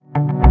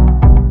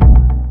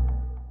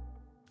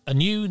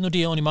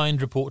Nordea On Your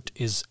Mind report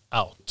is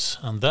out,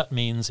 and that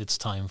means it's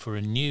time for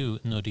a new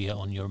Nordea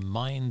On Your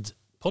Mind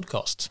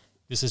podcast.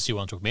 This is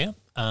Johan Trocmé,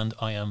 and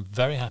I am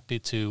very happy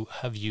to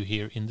have you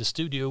here in the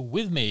studio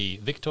with me,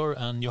 Victor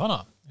and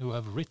Johanna, who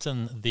have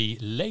written the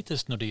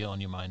latest Nordea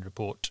On Your Mind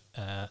report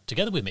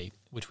together with me,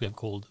 which we have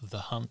called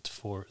The Hunt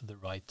for the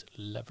Right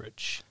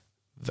Leverage.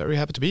 Very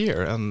happy to be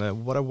here,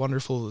 and what a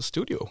wonderful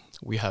studio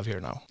we have here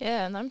now.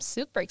 Yeah, and I'm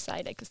super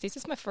excited because this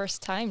is my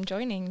first time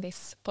joining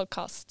this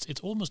podcast.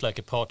 It's almost like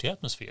a party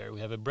atmosphere. We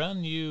have a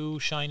brand new,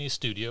 shiny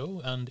studio,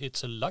 and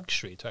it's a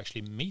luxury to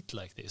actually meet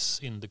like this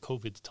in the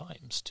COVID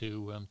times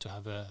to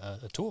have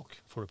a talk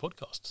for a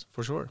podcast.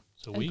 For sure.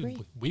 So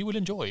we will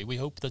enjoy. We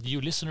hope that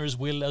you listeners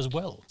will as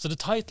well. So the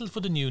title for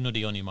the new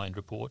Nordea On Your Mind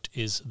report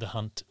is The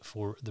Hunt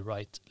for the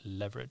Right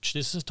Leverage.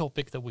 This is a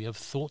topic that we have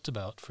thought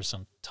about for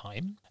some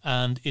time,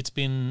 and it's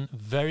been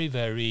very,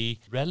 very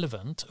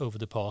relevant over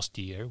the past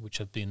year, which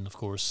have been, of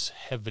course,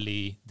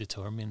 heavily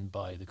determined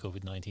by the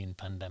COVID-19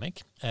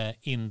 pandemic,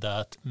 in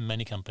that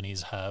many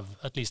companies have,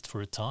 at least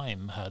for a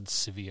time, had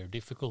severe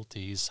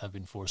difficulties, have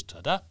been forced to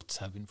adapt,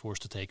 have been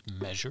forced to take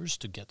measures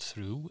to get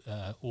through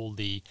all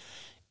the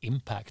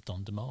impact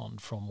on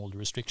demand from all the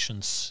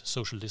restrictions,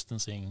 social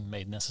distancing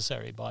made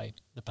necessary by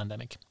the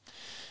pandemic.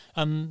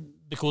 And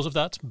because of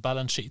that,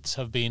 balance sheets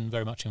have been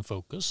very much in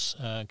focus.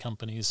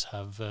 Companies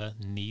have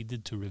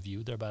needed to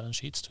review their balance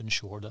sheets to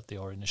ensure that they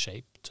are in a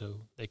shape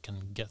so they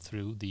can get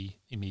through the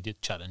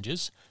immediate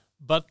challenges.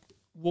 But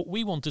what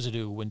we wanted to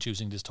do when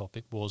choosing this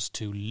topic was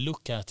to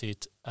look at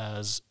it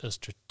as a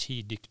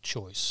strategic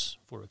choice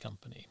for a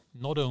company.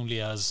 Not only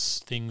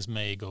as things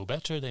may go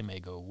better, they may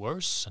go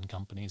worse, and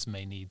companies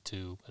may need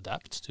to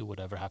adapt to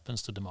whatever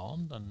happens to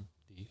demand and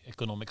the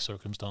economic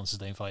circumstances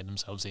they find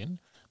themselves in,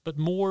 but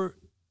more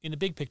in a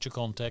big picture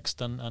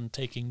context and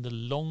taking the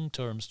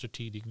long-term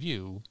strategic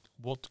view,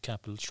 what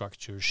capital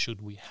structure should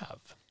we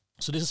have?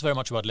 So this is very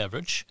much about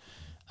leverage,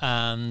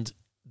 and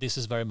this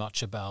is very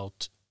much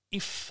about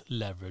if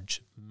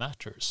leverage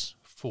matters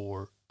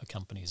for a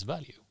company's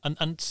value.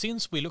 And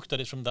since we looked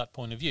at it from that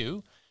point of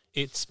view,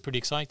 it's pretty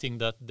exciting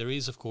that there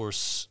is, of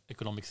course,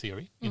 economic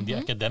theory. In the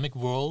academic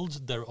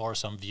world, there are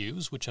some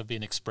views which have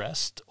been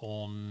expressed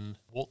on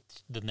what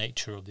the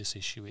nature of this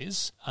issue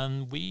is.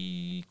 And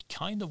we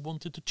kind of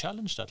wanted to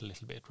challenge that a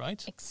little bit,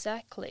 right?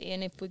 Exactly.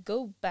 And if we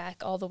go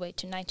back all the way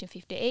to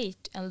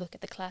 1958 and look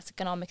at the class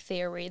economic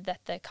theory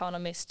that the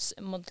economists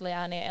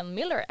Modigliani and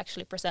Miller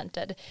actually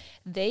presented,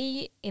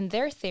 they, in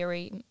their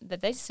theory that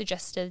they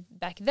suggested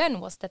back then,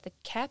 was that the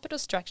capital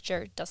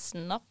structure does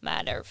not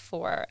matter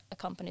for a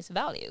company's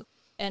value.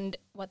 And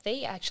what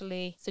they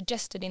actually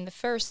suggested in the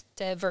first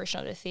version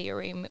of the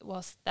theorem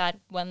was that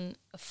when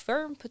a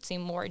firm puts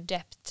in more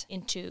debt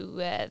into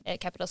a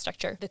capital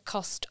structure, the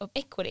cost of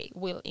equity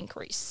will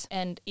increase.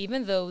 And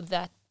even though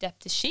that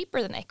debt is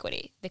cheaper than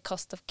equity, the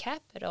cost of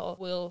capital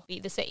will be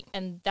the same.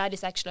 And that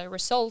is actually a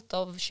result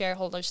of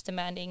shareholders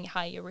demanding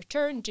higher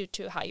return due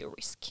to higher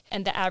risk.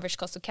 And the average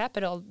cost of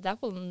capital,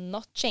 that will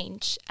not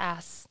change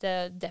as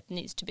the debt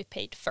needs to be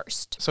paid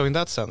first. So in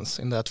that sense,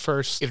 in that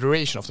first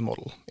iteration of the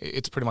model,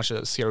 it's pretty much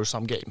a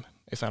zero-sum game,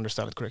 if I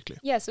understand it correctly.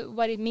 Yeah, so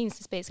what it means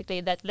is basically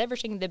that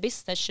leveraging the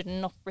business should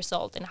not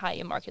result in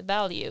higher market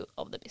value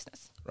of the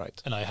business.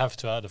 Right. And I have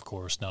to add, of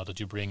course, now that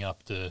you bring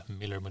up the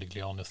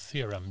Miller-Modigliani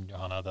theorem,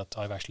 Johanna, that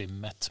I've actually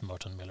met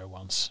Merton Miller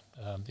once.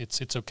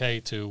 It's okay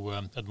to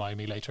admire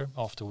me later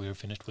after we're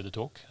finished with the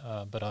talk,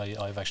 but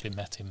I've actually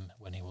met him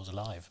when he was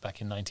alive back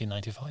in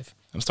 1995.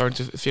 I'm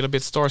starting to feel a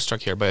bit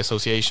starstruck here by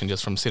association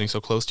just from sitting so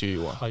close to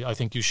you, Johan. I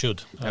think you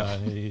should. Yeah.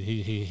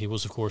 He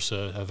was, of course,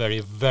 a very,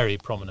 very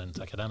prominent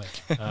academic.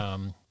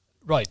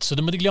 Right, so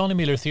the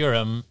Modigliani-Miller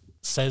theorem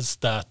says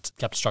that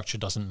capital structure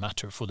doesn't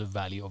matter for the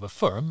value of a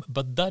firm,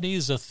 but that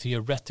is a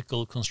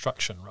theoretical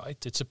construction,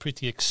 right? It's a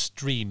pretty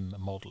extreme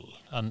model.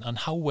 And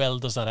how well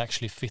does that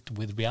actually fit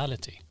with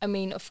reality? I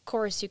mean, of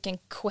course, you can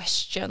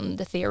question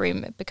the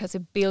theorem because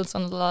it builds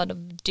on a lot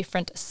of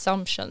different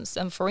assumptions.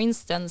 And for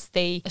instance,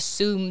 they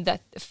assume that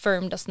a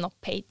firm does not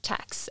pay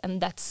tax, and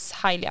that's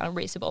highly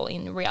unreasonable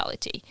in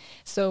reality.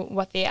 So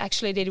what they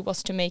actually did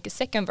was to make a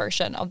second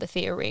version of the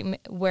theorem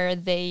where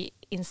they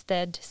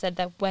instead said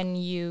that when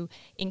you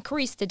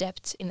increase the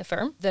debt in the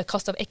firm, the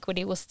cost of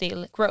equity will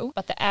still grow,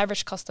 but the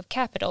average cost of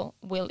capital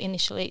will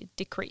initially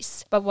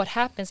decrease. But what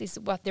happens is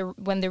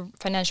when the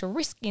financial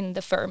risk in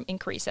the firm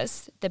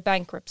increases, the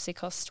bankruptcy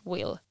cost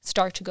will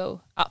start to go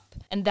up.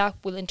 And that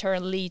will in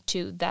turn lead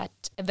to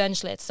that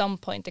eventually at some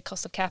point the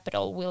cost of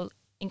capital will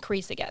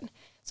increase again.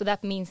 So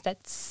that means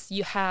that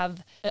you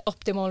have an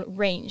optimal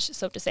range,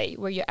 so to say,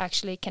 where you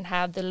actually can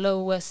have the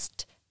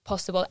lowest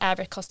possible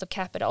average cost of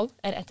capital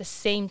and at the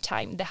same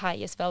time the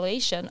highest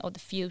valuation of the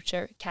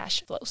future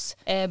cash flows.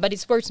 But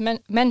it's worth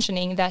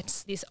mentioning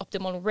that this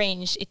optimal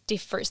range, it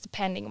differs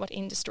depending on what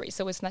industry.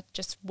 So it's not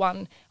just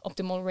one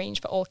optimal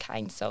range for all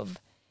kinds of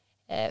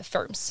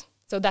firms.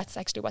 So that's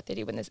actually what they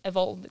did when they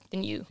evolved the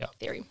new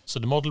theory. So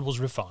the model was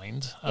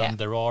refined, and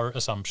there are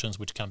assumptions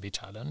which can be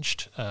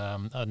challenged,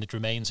 and it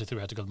remains a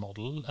theoretical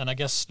model. And I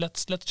guess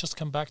let's just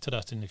come back to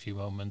that in a few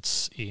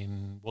moments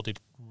in what it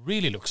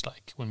really looks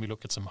like when we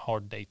look at some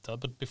hard data.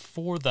 But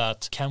before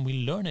that, can we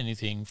learn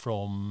anything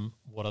from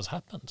what has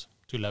happened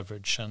to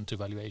leverage and to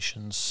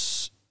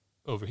valuations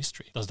over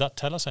history? Does that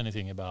tell us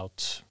anything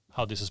about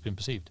how this has been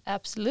perceived?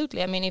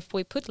 Absolutely. I mean, if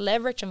we put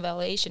leverage and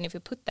valuation, if we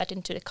put that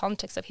into the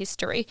context of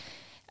history,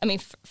 I mean,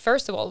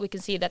 first of all, we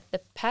can see that the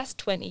past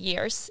 20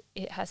 years,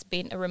 it has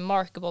been a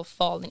remarkable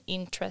fall in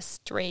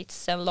interest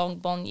rates and long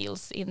bond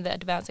yields in the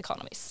advanced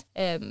economies.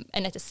 And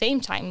at the same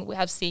time, we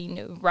have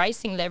seen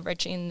rising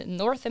leverage in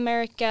North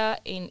America,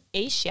 in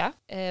Asia.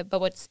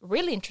 But what's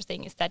really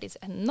interesting is that it's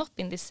not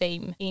been the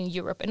same in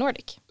Europe and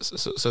Nordic.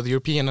 So the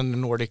European and the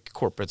Nordic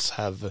corporates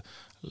have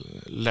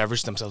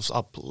leveraged themselves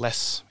up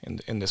less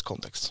in this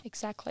context.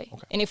 Exactly.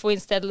 Okay. And if we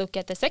instead look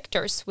at the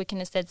sectors, we can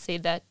instead see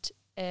that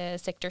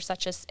sectors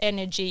such as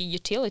energy,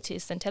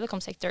 utilities, and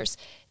telecom sectors,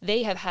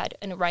 they have had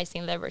a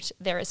rising leverage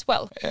there as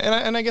well.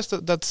 And I guess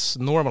that's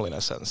normal in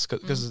a sense,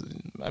 because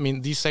I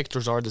mean, these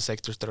sectors are the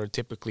sectors that are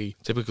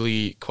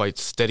typically quite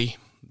steady.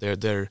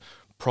 They're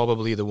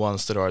probably the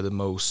ones that are the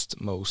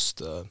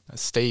most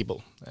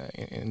stable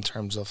in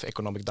terms of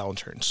economic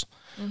downturns,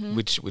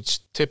 which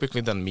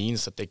typically then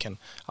means that they can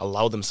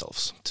allow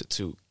themselves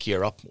to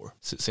gear up more,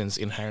 since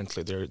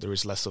inherently there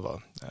is less of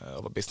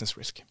a business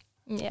risk.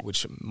 Yeah.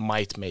 Which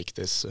might make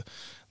this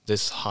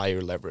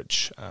higher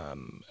leverage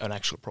an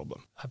actual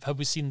problem. Have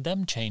we seen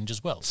them change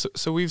as well?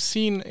 So we've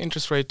seen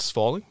interest rates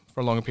falling for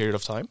a longer period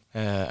of time,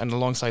 and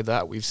alongside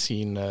that, we've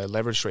seen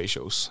leverage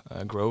ratios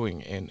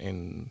growing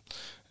in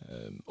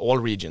all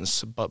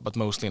regions, but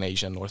mostly in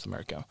Asia and North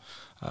America.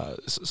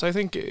 So I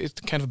think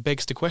it kind of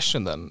begs the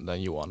question then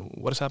Johan,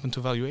 what has happened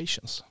to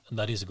valuations? And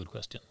that is a good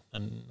question.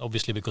 And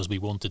obviously because we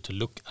wanted to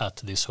look at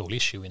this whole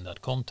issue in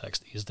that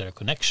context, is there a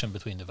connection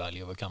between the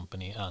value of a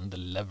company and the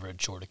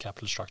leverage or the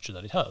capital structure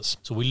that it has?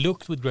 So we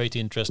looked with great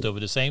interest over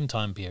the same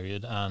time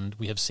period, and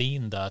we have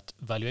seen that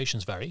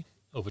valuations vary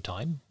over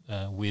time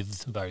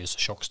with various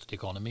shocks to the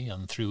economy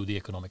and through the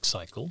economic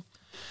cycle.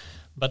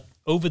 But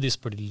over this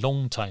pretty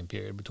long time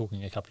period, we're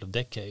talking a couple of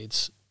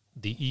decades,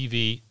 the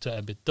EV to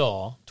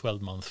EBITDA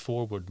 12-month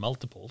forward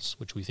multiples,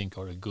 which we think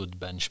are a good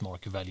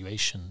benchmark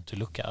evaluation to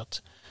look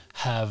at,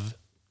 have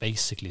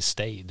basically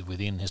stayed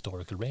within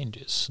historical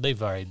ranges. They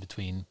varied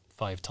between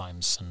 5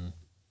 times and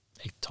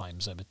 8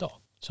 times EBITDA.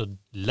 So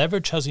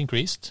leverage has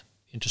increased,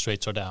 interest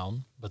rates are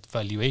down, but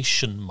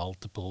valuation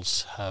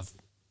multiples have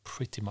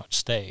pretty much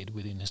stayed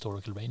within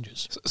historical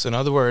ranges. So in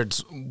other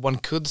words, one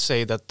could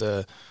say that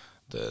the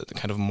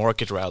kind of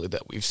market rally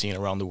that we've seen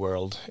around the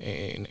world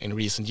in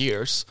recent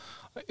years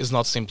is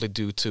not simply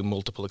due to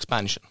multiple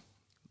expansion.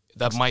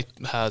 That might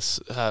have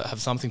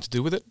something to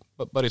do with it,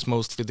 but it's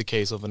mostly the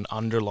case of an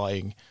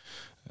underlying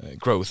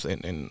growth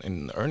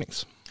in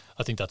earnings.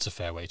 I think that's a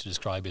fair way to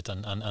describe it.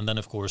 And then,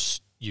 of course,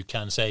 you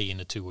can say in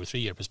a 2 or 3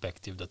 year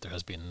perspective that there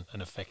has been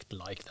an effect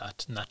like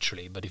that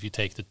naturally. But if you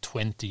take the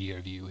 20-year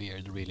view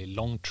here, the really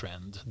long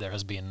trend, there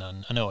has been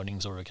an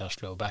earnings or a cash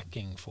flow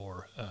backing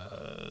for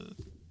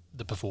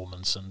the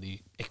performance and the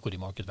equity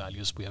market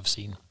values we have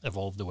seen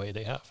evolve the way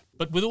they have.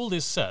 But with all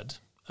this said,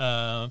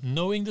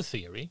 knowing the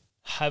theory,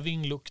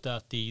 having looked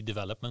at the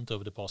development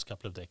over the past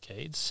couple of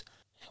decades,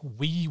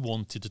 we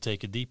wanted to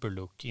take a deeper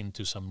look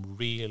into some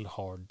real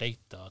hard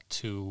data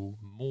to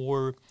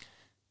more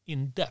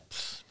in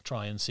depth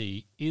try and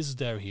see, is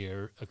there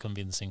here a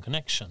convincing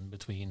connection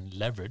between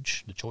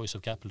leverage, the choice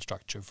of capital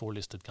structure for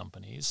listed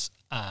companies,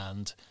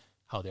 and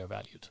how they are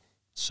valued?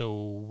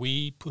 So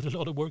we put a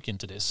lot of work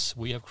into this.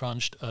 We have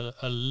crunched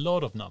a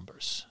lot of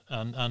numbers.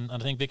 And I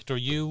think, Victor,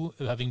 you,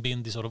 having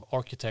been the sort of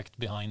architect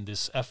behind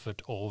this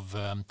effort of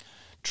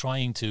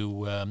trying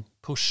to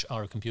push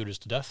our computers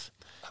to death,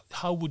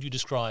 how would you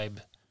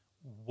describe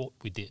what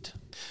we did?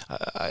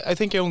 I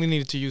think I only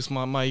needed to use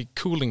my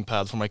cooling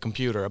pad for my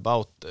computer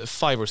about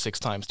 5 or 6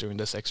 times during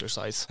this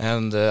exercise.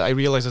 And I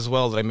realized as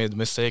well that I made the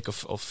mistake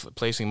of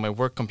placing my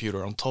work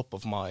computer on top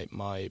of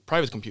my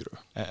private computer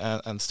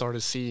and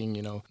started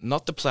seeing,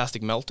 not the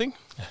plastic melting,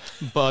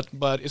 but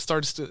it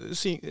starts to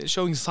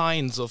showing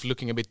signs of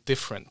looking a bit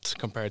different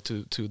compared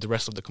to the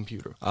rest of the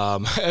computer.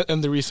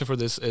 And the reason for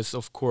this is,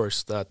 of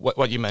course, that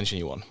what you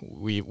mentioned, Johan,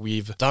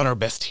 we've done our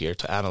best here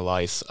to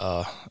analyze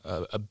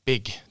a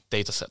big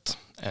data set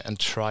and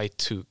try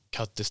to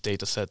cut this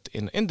data set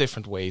in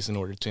different ways in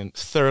order to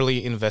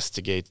thoroughly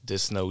investigate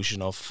this notion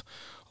of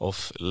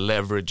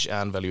leverage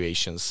and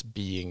valuations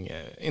being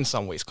in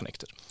some ways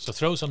connected. So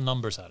throw some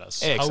numbers at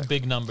us. Exactly. How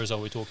big numbers are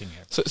we talking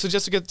here? So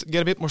just to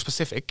get a bit more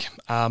specific,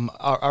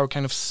 our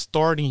kind of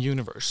starting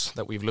universe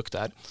that we've looked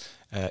at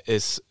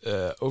is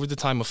over the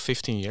time of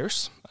 15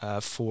 years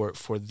for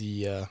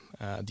the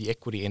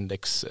equity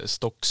index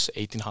Stoxx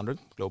 1800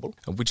 global,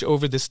 which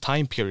over this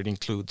time period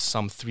includes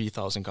some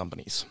 3,000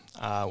 companies.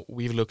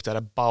 We've looked at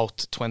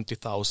about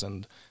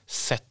 20,000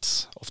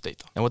 sets of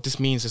data. And what this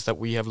means is that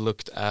we have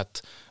looked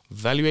at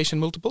valuation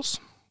multiples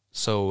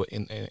So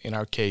in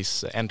our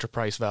case,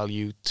 enterprise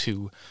value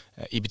to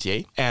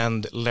EBITDA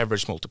and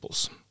leverage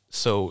multiples.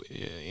 So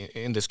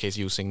in this case,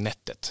 using net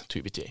debt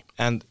to EBITDA.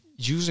 And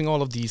using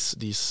all of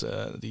these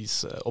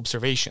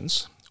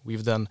observations,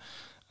 we've then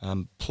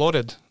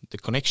plotted the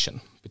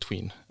connection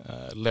between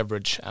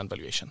leverage and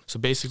valuation. So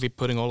basically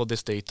putting all of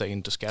this data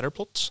into scatter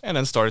plots and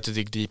then started to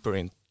dig deeper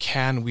in,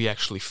 can we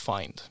actually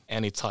find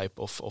any type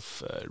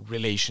of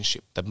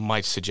relationship that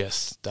might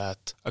suggest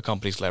that a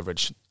company's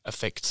leverage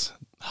affects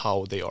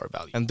how they are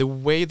valued. And the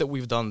way that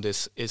we've done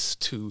this is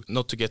to,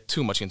 not to get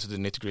too much into the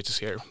nitty-gritties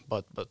here,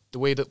 but the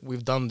way that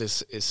we've done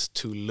this is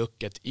to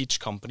look at each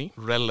company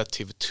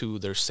relative to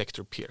their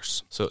sector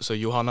peers. So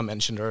Johanna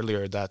mentioned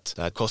earlier that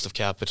cost of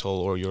capital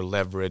or your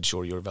leverage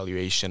or your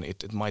valuation,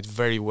 it might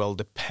very well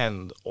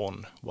depend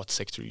on what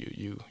sector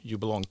you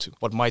belong to.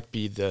 What might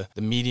be the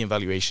median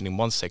valuation in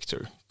one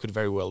sector could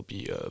very well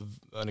be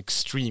an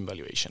extreme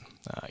valuation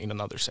in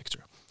another sector.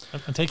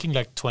 And taking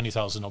like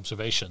 20,000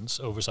 observations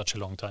over such a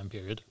long time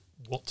period,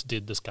 what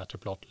did the scatter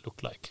plot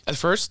look like? At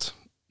first,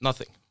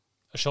 nothing.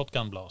 A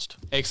shotgun blast.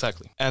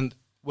 Exactly. And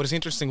what is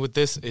interesting with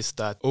this is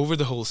that over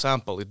the whole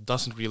sample, it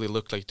doesn't really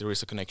look like there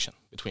is a connection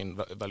between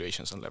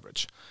valuations and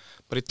leverage.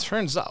 But it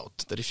turns out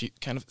that if you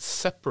kind of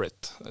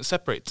separate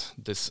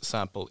this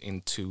sample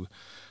into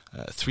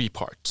three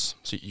parts.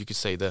 So you could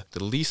say the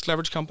least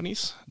leveraged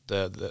companies,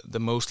 the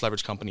most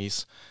leveraged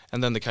companies,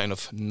 and then the kind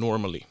of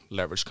normally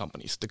leveraged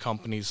companies, the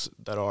companies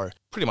that are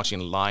pretty much in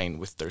line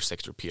with their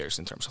sector peers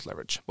in terms of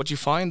leverage. What you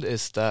find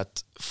is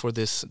that for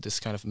this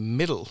kind of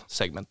middle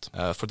segment,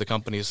 for the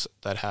companies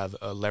that have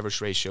a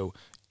leverage ratio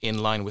in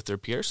line with their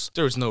peers,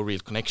 there is no real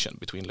connection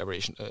between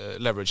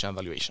leverage and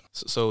valuation.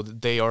 So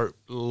they are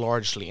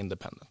largely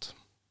independent.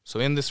 So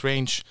in this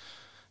range,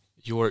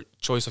 your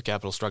choice of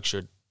capital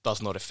structure does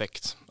not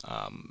affect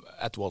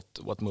at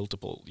what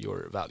multiple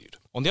you're valued.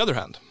 On the other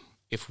hand,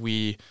 if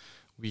we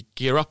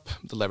gear up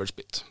the leverage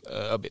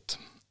a bit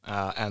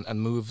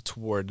and move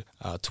toward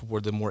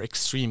the more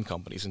extreme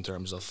companies in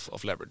terms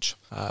of leverage,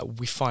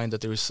 we find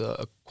that there is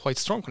a quite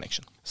strong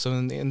connection. So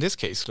in this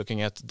case,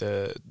 looking at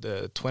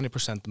the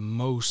 20%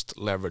 most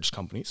leveraged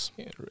companies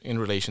in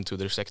relation to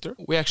their sector,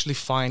 we actually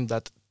find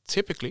that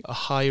typically a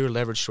higher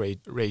leverage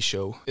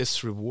ratio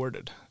is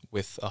rewarded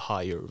with a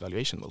higher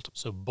valuation multiple.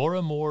 So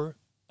borrow more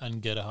and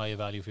get a higher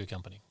value for your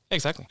company.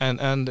 Exactly.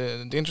 And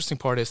the interesting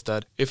part is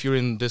that if you're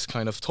in this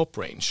kind of top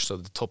range, so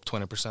the top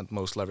 20%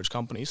 most leveraged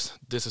companies,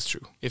 this is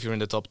true. If you're in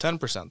the top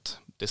 10%,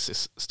 this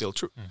is still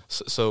true.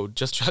 So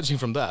just judging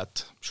from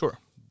that, sure,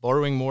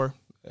 borrowing more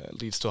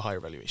leads to a higher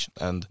valuation.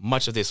 And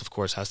much of this, of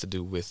course, has to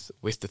do with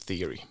the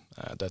theory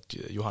that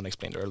Johanna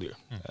explained earlier,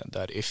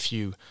 that if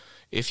you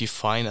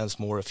finance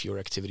more of your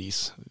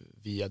activities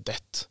via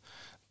debt,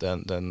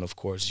 then of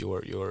course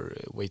your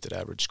weighted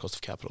average cost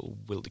of capital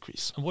will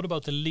decrease. And what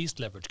about the least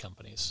leveraged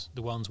companies,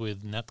 the ones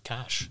with net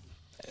cash?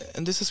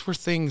 And this is where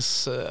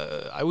things,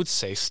 I would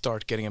say,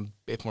 start getting a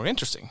bit more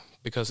interesting,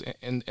 because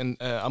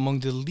among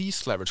the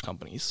least leveraged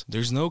companies,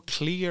 there's no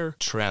clear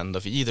trend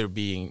of either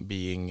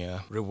being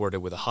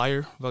rewarded with a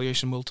higher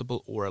valuation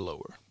multiple or a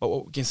lower. But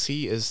what we can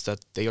see is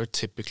that they are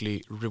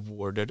typically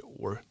rewarded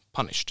or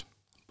punished,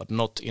 but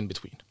not in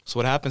between. So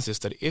what happens is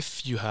that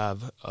if you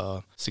have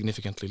a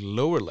significantly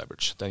lower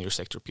leverage than your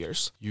sector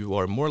peers, you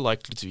are more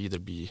likely to either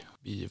be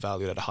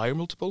valued at a higher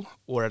multiple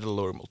or at a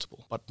lower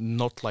multiple, but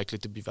not likely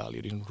to be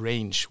valued in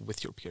range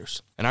with your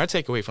peers. And our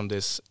takeaway from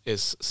this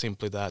is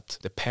simply that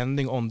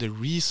depending on the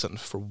reason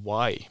for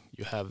why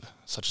you have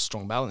such a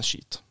strong balance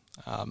sheet,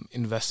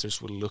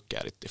 investors will look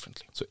at it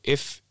differently. So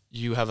if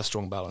you have a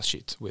strong balance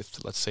sheet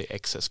with, let's say,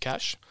 excess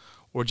cash,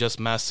 or just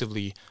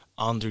massively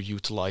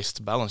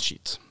underutilized balance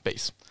sheet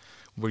base,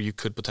 where you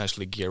could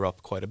potentially gear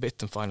up quite a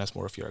bit and finance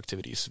more of your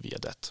activities via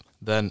debt.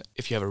 Then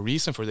if you have a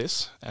reason for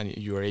this and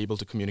you are able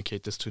to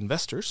communicate this to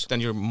investors,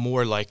 then you're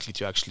more likely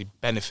to actually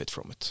benefit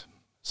from it.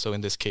 So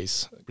in this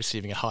case,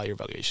 receiving a higher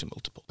valuation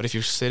multiple. But if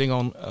you're sitting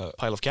on a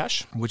pile of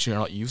cash, which you're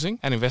not using,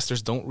 and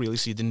investors don't really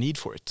see the need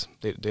for it,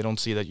 they don't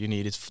see that you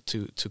need it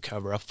to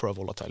cover up for a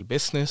volatile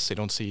business, they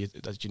don't see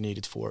that you need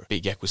it for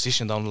big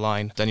acquisition down the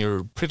line, then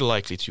you're pretty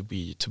likely to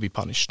be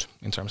punished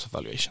in terms of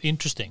valuation.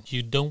 Interesting.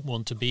 You don't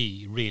want to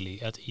be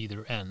really at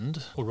either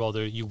end, or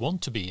rather you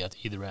want to be at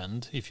either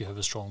end if you have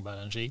a strong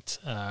balance sheet.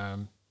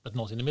 But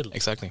not in the middle.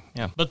 Exactly,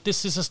 yeah. But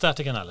this is a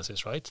static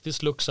analysis, right?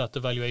 This looks at the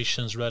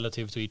valuations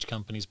relative to each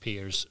company's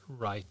peers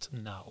right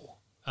now.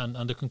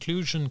 And the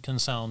conclusion can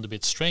sound a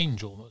bit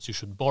strange almost. You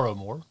should borrow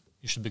more,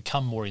 you should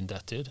become more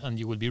indebted, and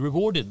you will be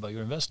rewarded by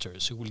your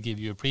investors who will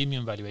give you a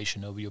premium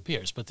valuation over your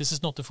peers. But this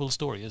is not the full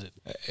story, is it?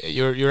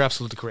 You're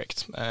absolutely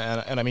correct.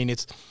 And I mean,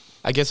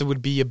 I guess it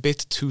would be a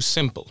bit too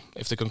simple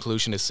if the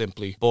conclusion is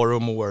simply borrow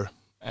more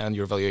and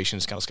your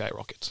valuations kind of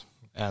skyrocket.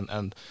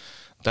 And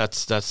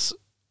that's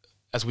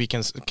as we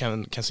can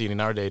see in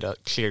our data,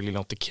 clearly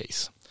not the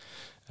case.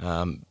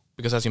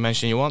 because as you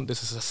mentioned, Johan,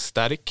 this is a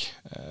static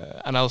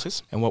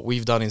analysis, and what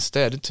we've done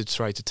instead to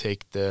try to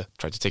take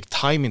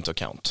time into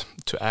account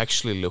to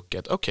actually look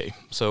at, okay,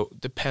 so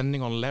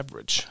depending on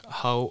leverage,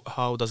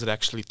 how does it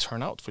actually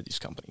turn out for these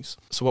companies?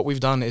 So what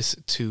we've done is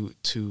to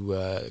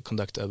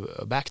conduct a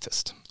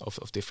backtest of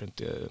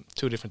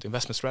two different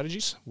investment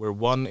strategies, where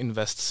one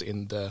invests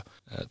in the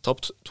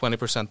top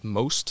 20%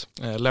 most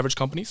leveraged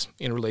companies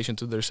in relation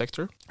to their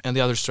sector, and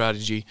the other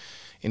strategy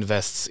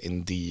invests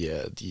in the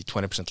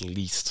 20%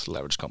 least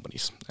leveraged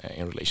companies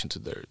in relation to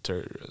their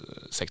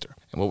sector.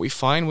 And what we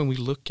find when we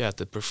look at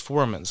the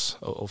performance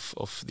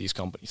of these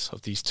companies,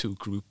 of these two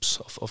groups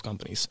of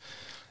companies,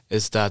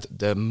 is that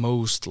the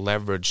most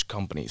leveraged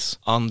companies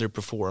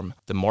underperform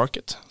the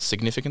market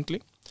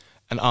significantly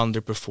and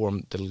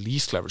underperform the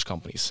least leveraged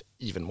companies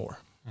even more.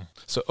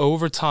 So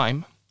over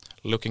time,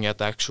 looking at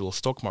the actual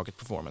stock market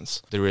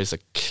performance, there is a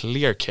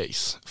clear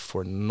case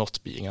for not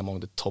being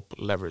among the top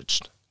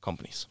leveraged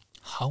companies.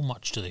 How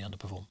much do they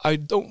underperform? I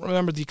don't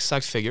remember the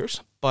exact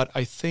figures, but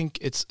I think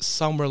it's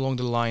somewhere along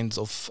the lines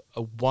of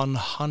a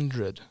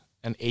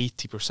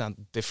 180%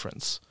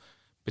 difference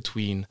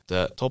between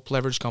the top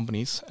leveraged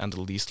companies and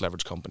the least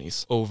leveraged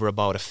companies over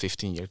about a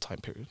 15-year time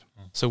period.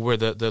 So where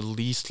the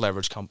least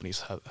leveraged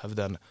companies have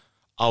then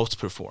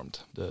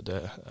outperformed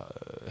the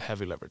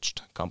heavy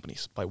leveraged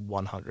companies by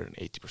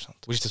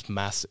 180%, which is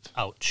massive.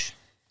 Ouch.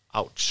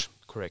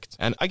 Correct.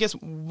 And I guess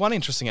one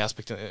interesting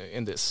aspect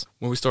in this,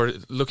 when we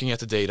started looking at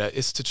the data,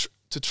 is to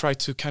try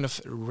to kind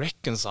of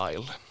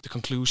reconcile the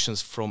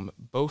conclusions from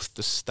both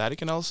the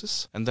static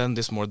analysis and then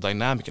this more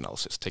dynamic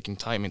analysis, taking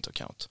time into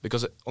account.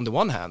 Because on the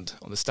one hand,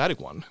 on the static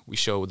one, we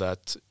show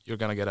that you're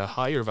going to get a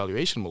higher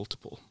valuation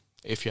multiple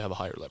if you have a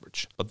higher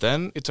leverage. But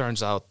then it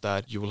turns out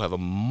that you will have a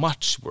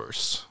much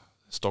worse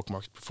stock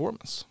market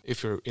performance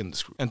if you're in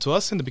this group. And to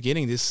us in the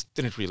beginning, this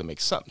didn't really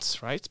make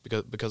sense, right?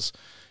 Because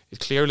it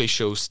clearly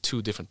shows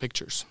two different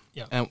pictures.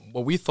 Yeah. And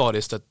what we thought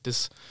is that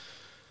this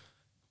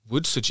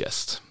would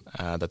suggest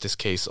that this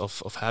case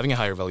of having a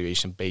higher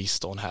valuation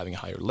based on having a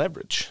higher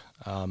leverage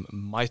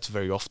might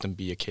very often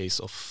be a case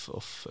of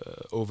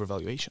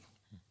overvaluation.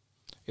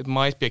 It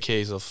might be a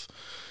case of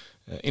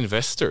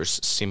investors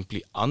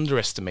simply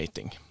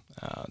underestimating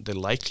the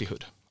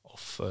likelihood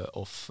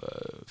of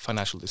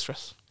financial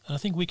distress. And I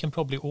think we can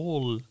probably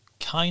all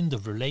kind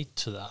of relate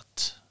to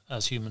that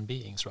as human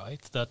beings,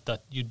 right?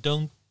 That you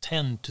don't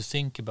tend to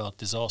think about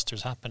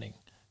disasters happening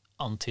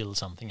until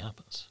something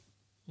happens.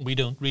 We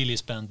don't really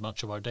spend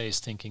much of our days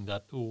thinking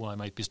that, I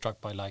might be struck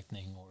by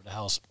lightning, or the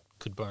house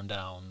could burn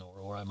down,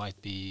 or I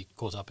might be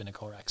caught up in a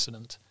car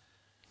accident.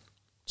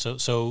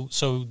 So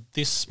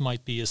this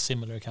might be a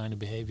similar kind of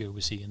behavior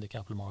we see in the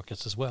capital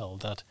markets as well,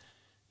 that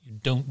you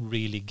don't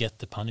really get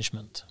the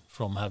punishment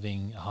from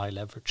having a high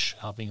leverage,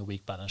 having a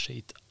weak balance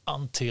sheet,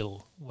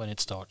 until when it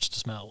starts to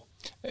smell.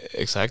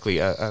 Exactly.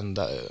 And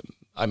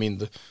I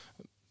mean,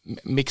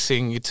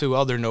 mixing two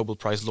other Nobel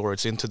Prize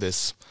laureates into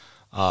this,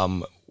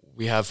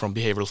 we have from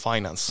behavioral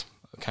finance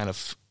a kind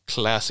of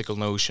classical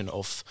notion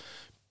of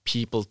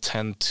people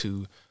tend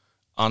to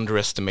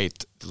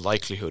underestimate the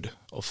likelihood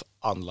of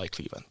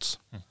unlikely events.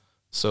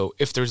 So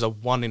if there's a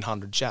 1 in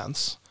 100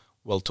 chance,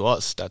 well, to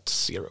us,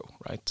 that's 0,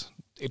 right?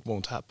 It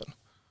won't happen.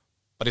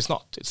 But it's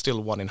not. It's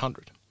still 1 in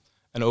 100.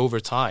 And over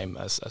time,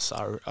 as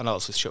our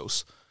analysis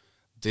shows,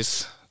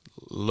 these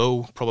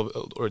low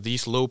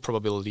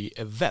probability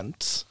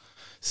events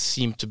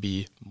seem to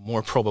be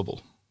more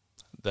probable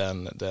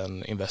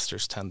than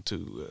investors tend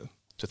to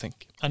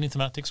think. And in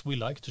thematics, we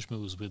like to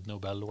schmooze with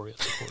Nobel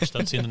laureates, of course.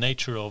 That's in the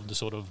nature of the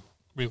sort of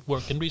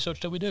work and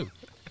research that we do.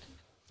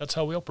 That's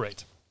how we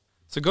operate.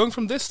 So going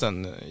from this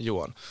then,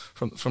 Johan,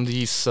 from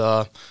these,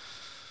 I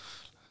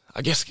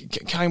guess,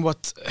 kind of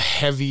what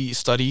heavy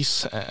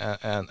studies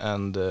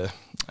and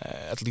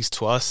at least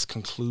to us,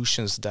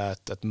 conclusions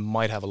that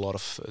might have a lot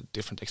of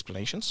different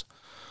explanations,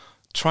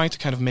 trying to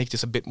kind of make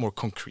this a bit more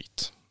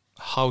concrete.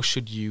 How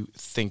should you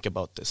think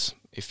about this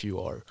if you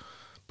are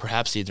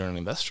perhaps either an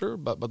investor,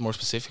 but more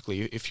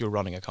specifically, if you're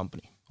running a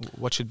company?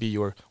 What should be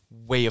your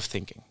way of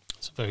thinking?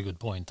 It's a very good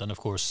point. And of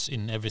course,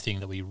 in everything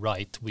that we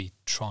write, we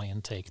try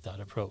and take that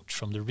approach.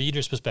 From the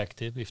reader's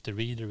perspective, if the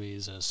reader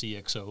is a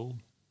CXO,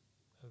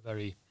 a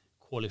very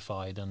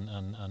qualified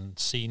and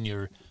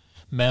senior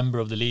member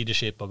of the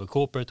leadership of a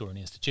corporate or an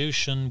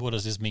institution, what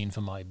does this mean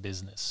for my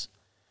business?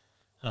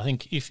 And I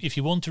think if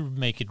you want to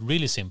make it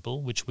really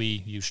simple, which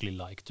we usually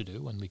like to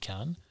do when we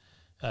can,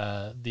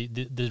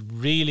 the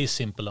really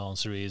simple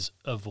answer is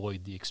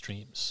avoid the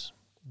extremes.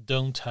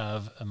 Don't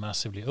have a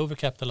massively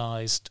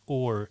overcapitalized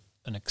or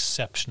an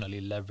exceptionally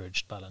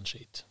leveraged balance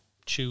sheet.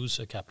 Choose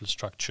a capital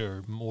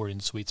structure more in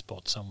sweet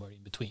spot, somewhere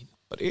in between.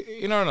 But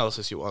in our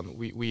analysis, Johan,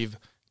 we've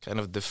kind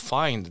of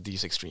defined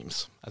these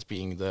extremes as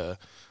being the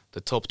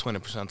top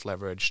 20%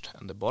 leveraged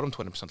and the bottom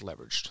 20%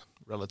 leveraged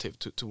relative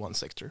to one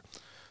sector.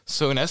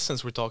 So in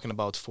essence, we're talking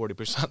about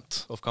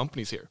 40% of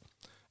companies here.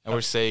 And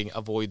we're saying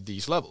avoid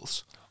these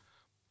levels.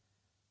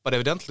 But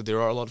evidently,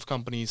 there are a lot of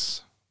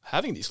companies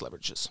having these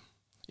leverages,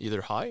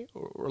 either high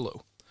or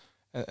low.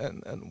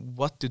 And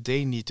what do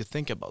they need to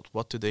think about?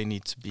 What do they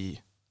need to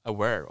be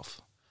aware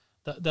of.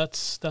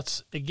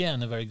 That's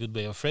again a very good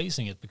way of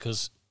phrasing it,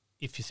 because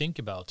if you think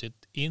about it,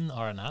 in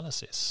our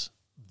analysis,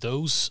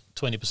 those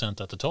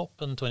 20% at the top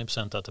and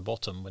 20% at the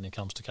bottom when it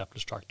comes to capital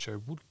structure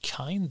would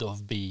kind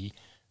of be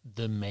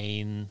the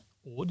main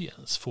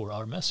audience for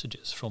our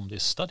messages from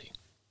this study.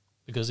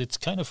 Because it's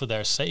kind of for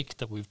their sake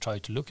that we've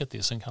tried to look at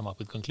this and come up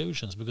with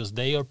conclusions, because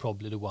they are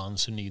probably the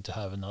ones who need to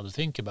have another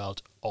think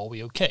about, are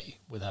we okay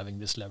with having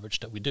this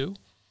leverage that we do,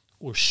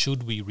 or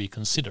should we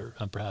reconsider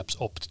and perhaps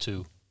opt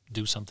to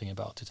do something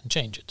about it and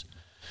change it?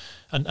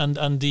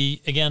 And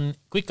the, again,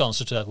 quick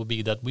answer to that would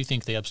be that we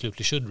think they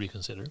absolutely should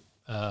reconsider.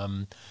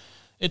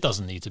 It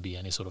doesn't need to be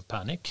any sort of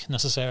panic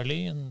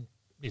necessarily, and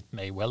it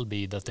may well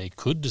be that they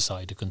could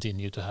decide to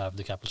continue to have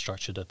the capital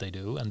structure that they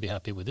do and be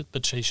happy with it,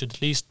 but they should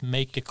at least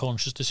make a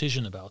conscious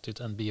decision about it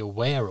and be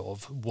aware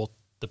of what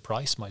the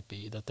price might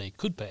be that they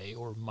could pay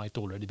or might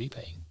already be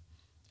paying.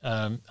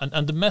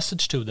 And the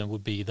message to them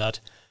would be that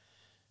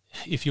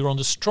if you're on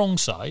the strong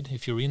side,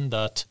 if you're in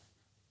that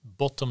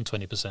bottom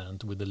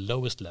 20% with the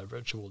lowest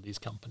leverage of all these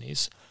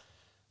companies,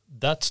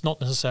 that's not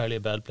necessarily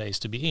a bad place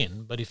to be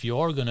in. But if you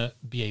are going to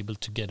be able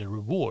to get a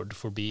reward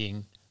for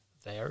being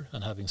there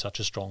and having such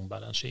a strong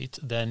balance sheet,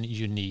 then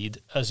you need,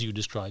 as you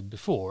described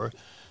before,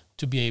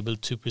 to be able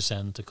to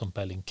present a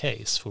compelling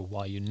case for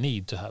why you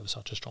need to have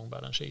such a strong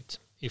balance sheet.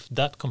 If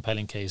that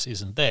compelling case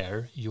isn't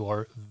there, you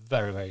are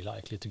very, very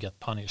likely to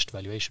get punished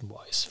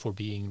valuation-wise for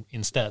being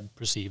instead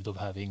perceived of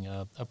having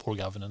a poor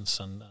governance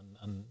and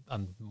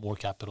more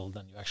capital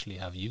than you actually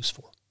have use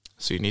for.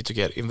 So you need to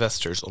get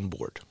investors on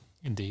board.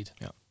 Indeed.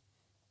 Yeah.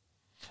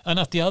 And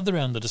at the other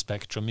end of the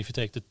spectrum, if you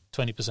take the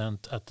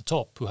 20% at the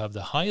top who have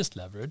the highest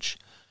leverage,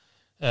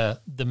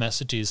 the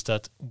message is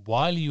that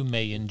while you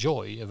may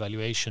enjoy a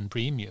valuation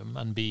premium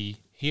and be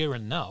here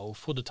and now,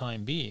 for the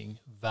time being,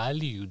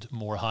 valued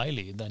more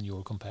highly than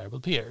your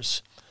comparable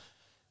peers,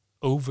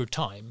 over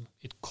time,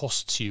 it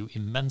costs you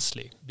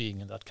immensely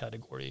being in that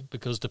category,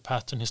 because the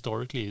pattern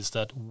historically is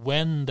that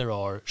when there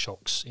are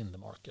shocks in the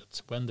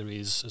market, when there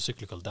is a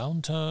cyclical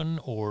downturn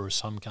or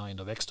some kind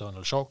of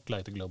external shock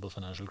like the global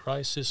financial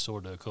crisis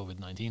or the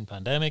COVID-19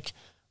 pandemic,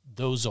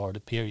 those are the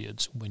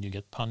periods when you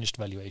get punished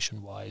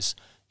valuation-wise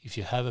if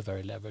you have a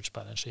very leveraged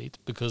balance sheet,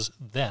 because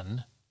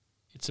then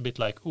it's a bit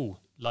like, ooh,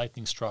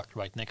 lightning struck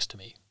right next to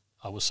me.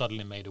 I was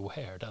suddenly made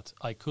aware that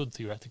I could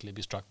theoretically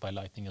be struck by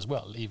lightning as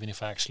well, even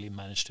if I actually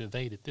managed to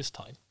evade it this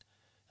time.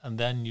 And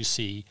then you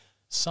see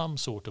some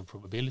sort of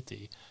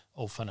probability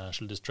of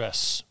financial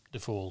distress,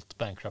 default,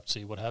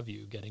 bankruptcy, what have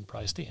you, getting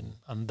priced in.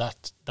 And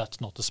that's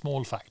not a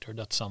small factor.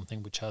 That's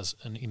something which has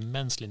an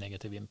immensely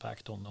negative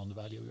impact on the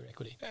value of your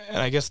equity.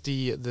 And I guess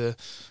the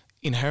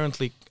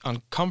inherently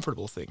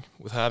uncomfortable thing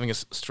with having a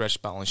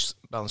stretched balance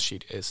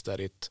sheet is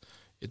that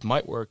it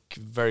might work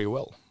very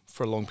well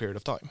for a long period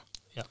of time.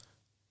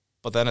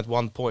 But then at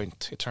one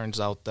point, it turns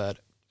out that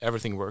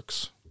everything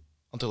works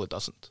until it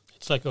doesn't.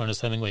 It's like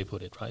Ernest Hemingway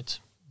put it, right?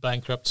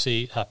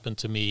 Bankruptcy happened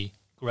to me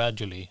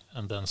gradually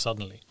and then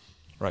suddenly.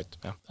 Right,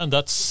 yeah. And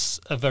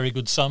that's a very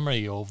good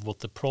summary of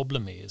what the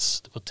problem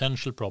is, the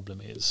potential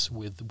problem is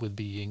with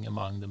being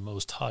among the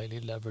most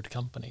highly levered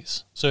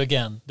companies. So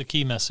again, the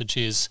key message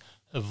is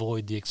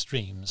avoid the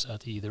extremes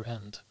at either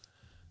end.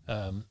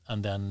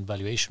 And then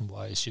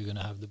valuation-wise, you're going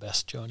to have the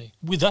best journey.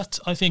 With that,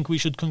 I think we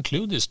should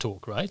conclude this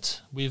talk,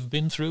 right? We've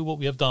been through what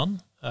we have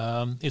done.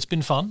 It's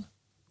been fun.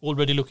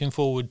 Already looking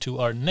forward to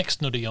our next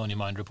Nordea Only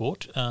Mind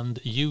report. And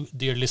you,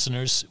 dear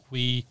listeners,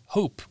 we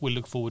hope will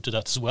look forward to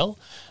that as well.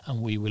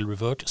 And we will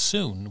revert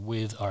soon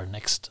with our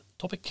next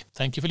topic.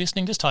 Thank you for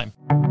listening this time.